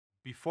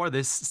Before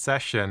this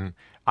session,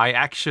 I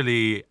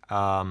actually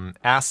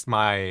asked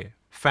my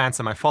fans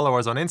and my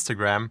followers on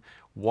Instagram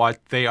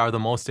what they are the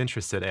most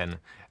interested in.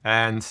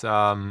 And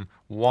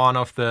one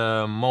of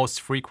the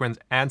most frequent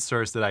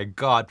answers that I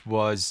got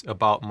was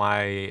about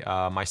my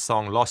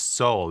song Lost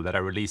Soul that I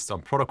released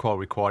on Protocol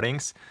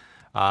Recordings.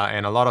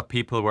 And a lot of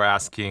people were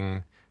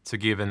asking to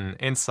give an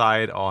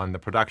insight on the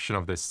production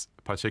of this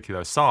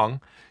particular song.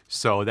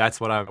 So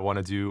that's what I want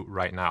to do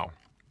right now.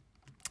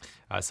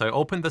 So I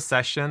opened the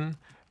session,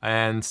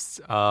 and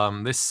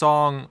this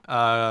song,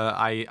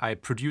 I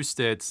produced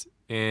it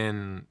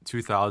in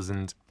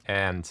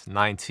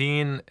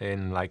 2019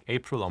 in like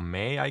April or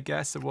May, I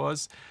guess it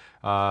was.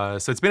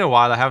 So it's been a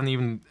while. I haven't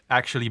even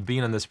actually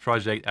been in this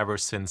project ever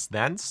since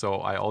then, so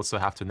I also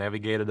have to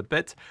navigate it a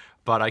bit.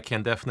 But I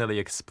can definitely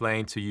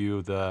explain to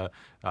you the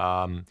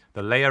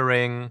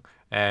layering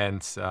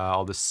and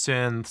all the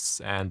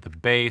synths and the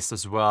bass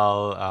as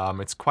well.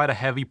 It's quite a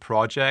heavy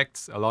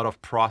project, a lot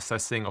of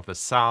processing of the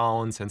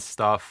sounds and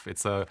stuff.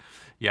 It's a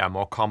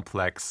more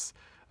complex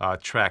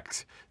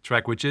track,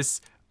 which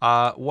is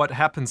what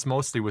happens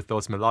mostly with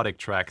those melodic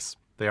tracks.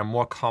 They are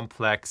more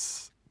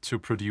complex to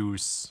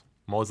produce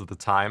most of the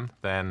time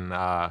than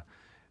the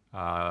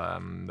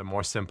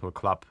more simple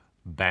club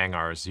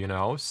bangers, you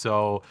know?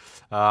 So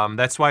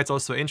that's why it's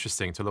also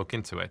interesting to look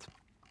into it.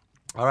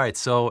 All right,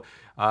 so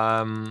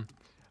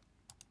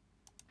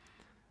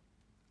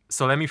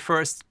let me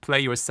first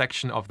play you a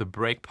section of the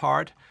break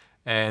part,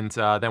 and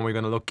then we're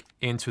gonna look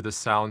into the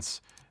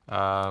sounds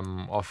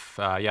of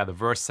the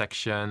verse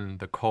section,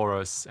 the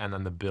chorus, and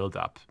then the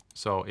build-up.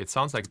 So it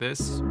sounds like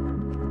this.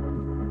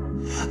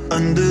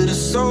 Under the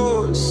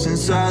source,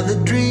 inside the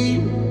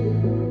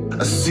dream,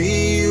 I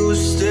see you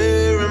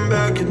staring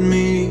back at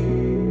me.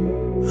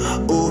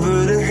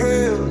 Over the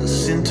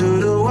hills, into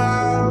the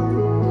wild,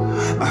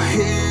 I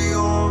hear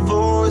your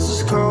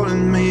voices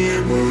calling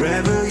me.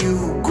 Wherever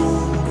you go,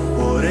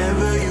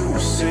 whatever you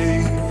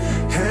say,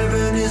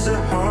 heaven is a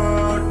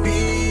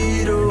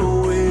heartbeat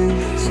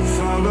away. So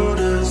follow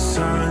the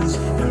signs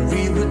and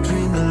read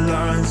between the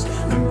lines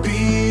and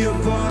be a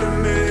part of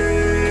me.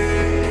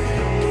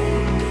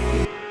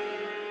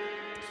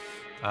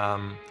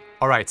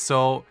 All right,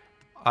 so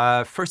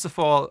first of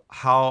all,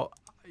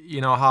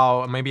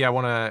 maybe I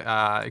want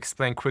to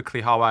explain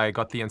quickly how I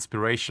got the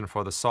inspiration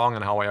for the song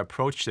and how I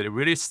approached it. It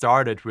really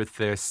started with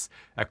this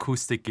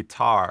acoustic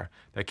guitar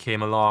that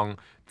came along.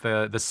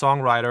 The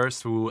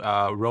songwriters who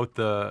wrote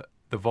the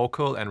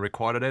vocal and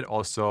recorded it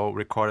also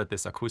recorded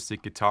this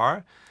acoustic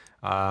guitar.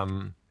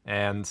 And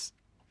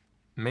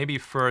maybe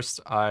first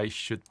I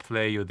should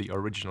play you the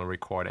original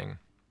recording.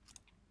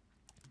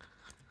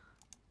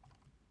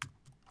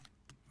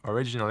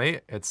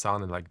 Originally, it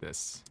sounded like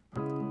this.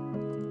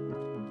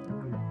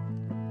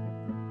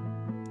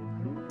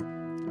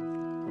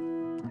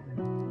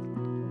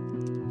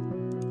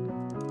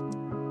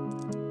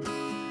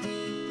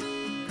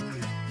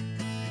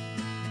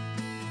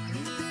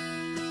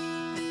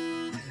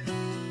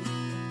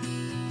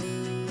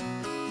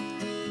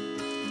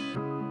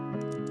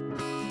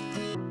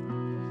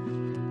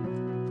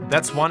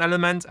 That's one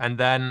element, and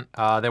then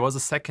there was a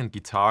second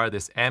guitar,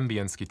 this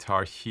ambience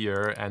guitar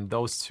here, and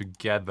those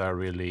together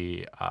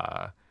really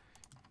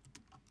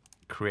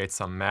create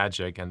some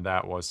magic, and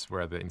that was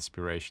where the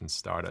inspiration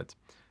started.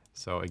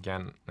 So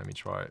again, let me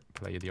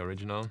play the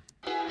original.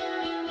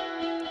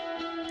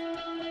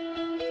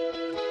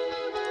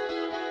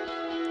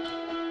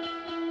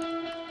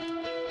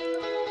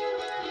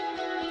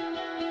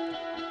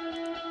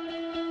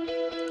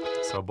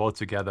 So both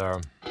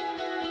together.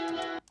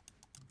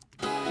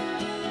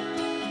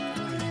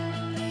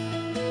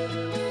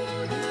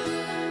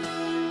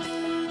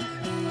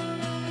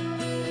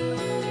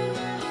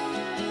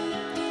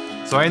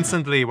 So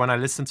instantly, when I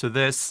listened to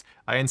this,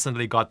 I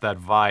instantly got that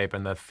vibe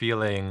and that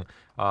feeling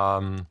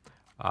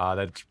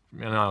that,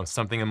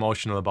 something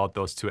emotional about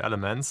those two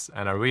elements.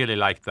 And I really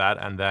liked that.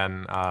 And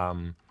then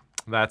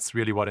that's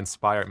really what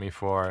inspired me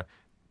for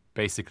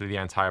basically the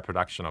entire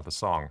production of the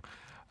song.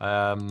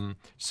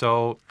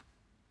 So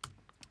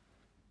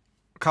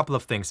a couple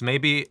of things.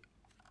 Maybe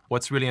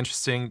what's really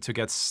interesting to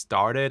get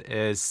started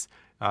is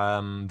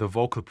the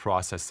vocal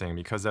processing,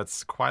 because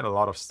that's quite a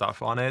lot of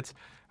stuff on it.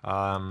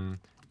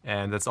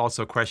 And that's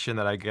also a question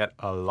that I get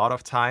a lot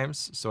of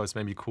times, so it's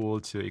maybe cool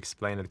to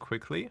explain it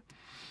quickly.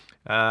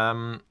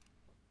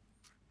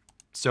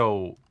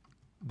 So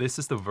this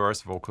is the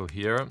verse vocal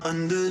here.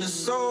 Under the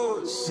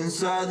source,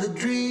 inside the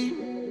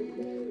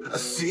dream, I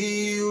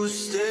see you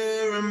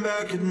staring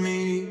back at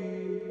me.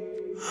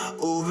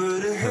 Over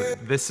the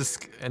head. This is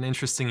an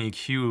interesting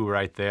EQ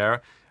right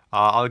there.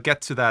 I'll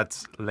get to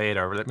that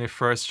later. Let me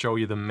first show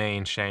you the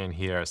main chain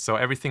here. So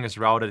everything is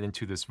routed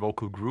into this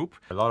vocal group.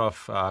 A lot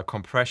of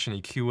compression,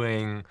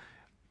 EQing,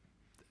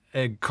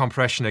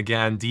 compression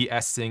again,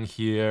 de-essing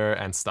here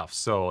and stuff.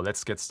 So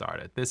let's get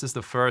started. This is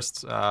the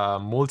first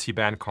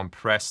multi-band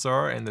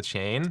compressor in the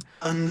chain.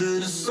 Under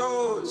the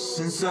source,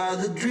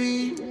 inside the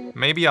dream.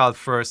 Maybe I'm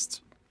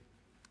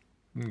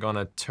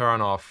gonna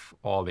turn off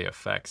all the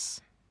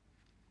effects.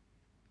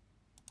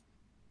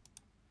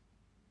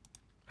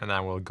 and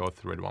then we'll go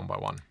through it one by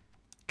one.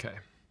 Okay.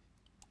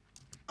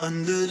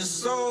 Under the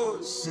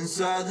source,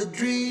 inside the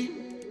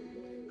dream,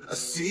 I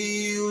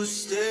see you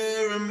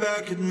staring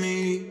back at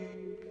me.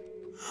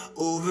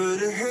 Over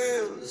the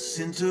hills,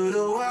 into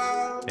the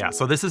wild. Yeah,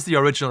 so this is the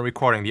original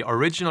recording. The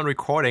original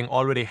recording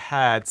already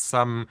had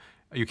some,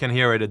 you can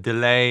hear it, a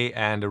delay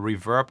and a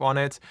reverb on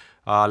it,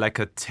 like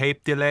a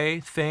tape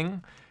delay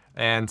thing.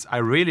 And I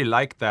really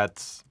liked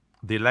that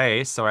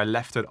delay, so I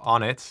left it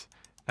on it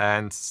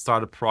and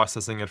started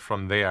processing it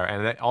from there.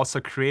 And it also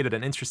created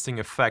an interesting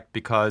effect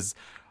because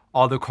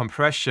all the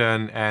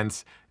compression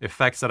and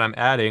effects that I'm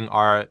adding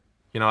are,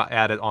 you know,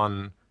 added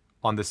on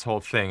this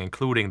whole thing,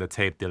 including the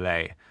tape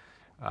delay.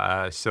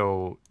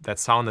 So that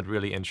sounded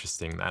really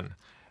interesting then.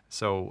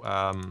 So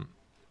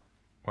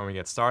when we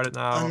get started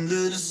now,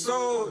 this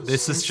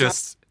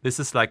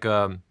is like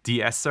a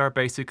de-esser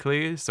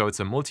basically. So it's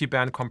a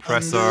multi-band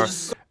compressor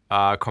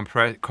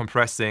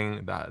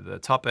compressing the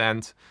top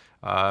end.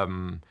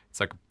 It's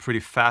like a pretty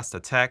fast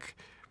attack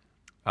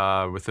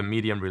with a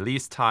medium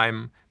release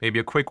time. Maybe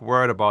a quick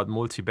word about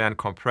multi-band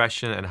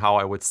compression and how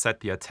I would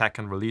set the attack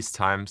and release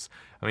times.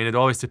 I mean, it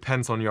always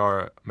depends on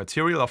your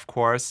material, of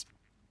course.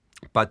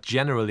 But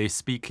generally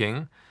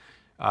speaking,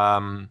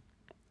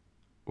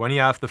 when you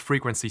have the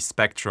frequency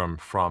spectrum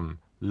from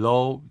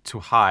low to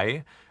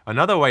high,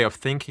 another way of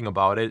thinking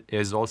about it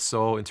is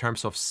also in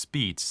terms of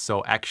speed.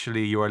 So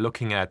actually you are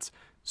looking at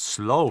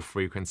slow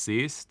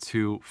frequencies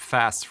to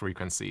fast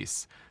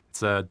frequencies.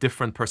 It's a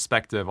different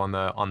perspective on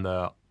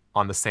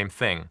the same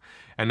thing.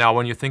 And now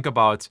when you think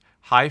about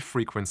high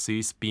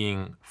frequencies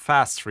being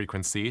fast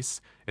frequencies,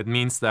 it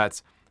means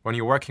that when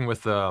you're working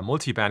with a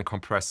multi-band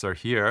compressor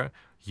here,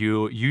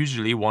 you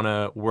usually want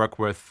to work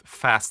with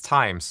fast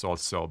times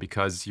also,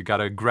 because you got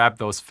to grab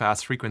those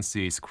fast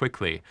frequencies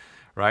quickly,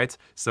 right?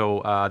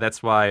 So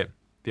that's why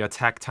the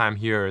attack time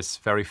here is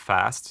very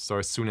fast. So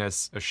as soon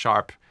as a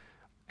sharp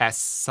S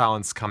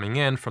sound's coming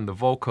in from the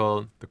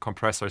vocal, the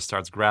compressor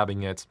starts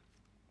grabbing it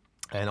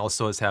and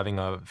also is having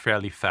a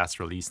fairly fast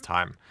release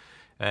time.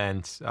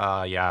 And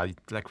yeah,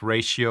 like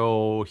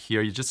ratio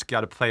here, you just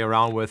got to play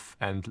around with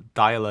and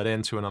dial it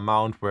into an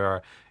amount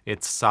where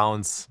it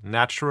sounds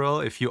natural.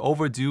 If you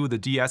overdo the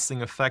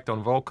de-essing effect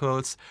on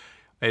vocals,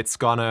 it's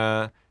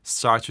gonna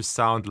start to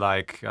sound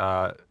like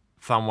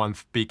someone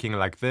speaking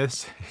like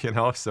this, you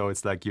know? So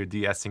it's like you're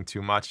de-essing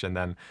too much and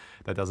then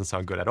that doesn't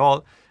sound good at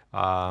all.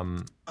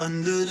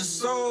 Under the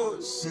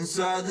source,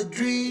 inside the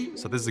dream,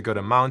 so this is a good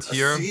amount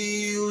here. I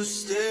see you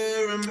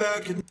staring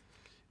back at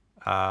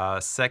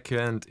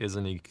second is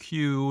an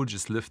EQ,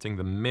 just lifting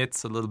the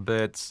mids a little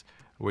bit,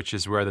 which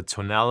is where the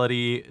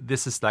tonality,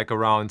 this is like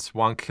around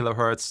 1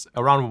 kilohertz,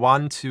 around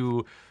 1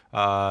 to,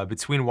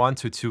 between 1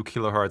 to 2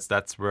 kilohertz,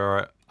 that's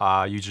where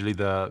usually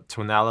the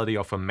tonality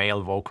of a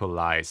male vocal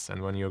lies.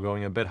 And when you're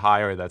going a bit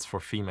higher, that's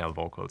for female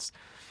vocals.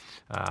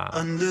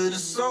 Under the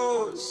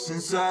source,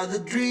 inside the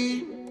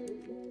dream,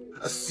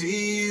 I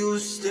see you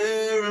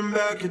staring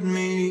back at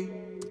me.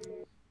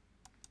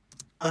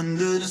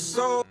 Under the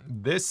source.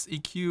 This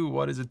EQ,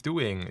 what is it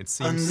doing? It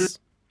seems,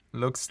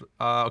 looks,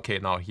 okay,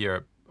 now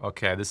here.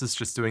 Okay, this is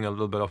just doing a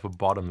little bit of a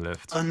bottom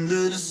lift.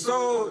 Under the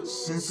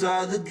source,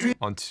 inside the dream.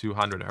 On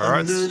 200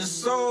 hertz. Under the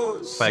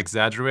source. If I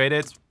exaggerate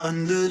it.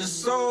 Under the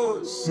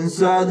source,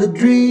 inside the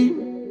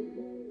dream,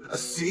 I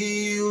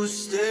see you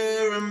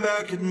staring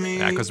back at me.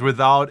 Yeah, because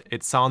without,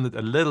 it sounded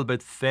a little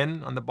bit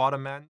thin on the bottom end.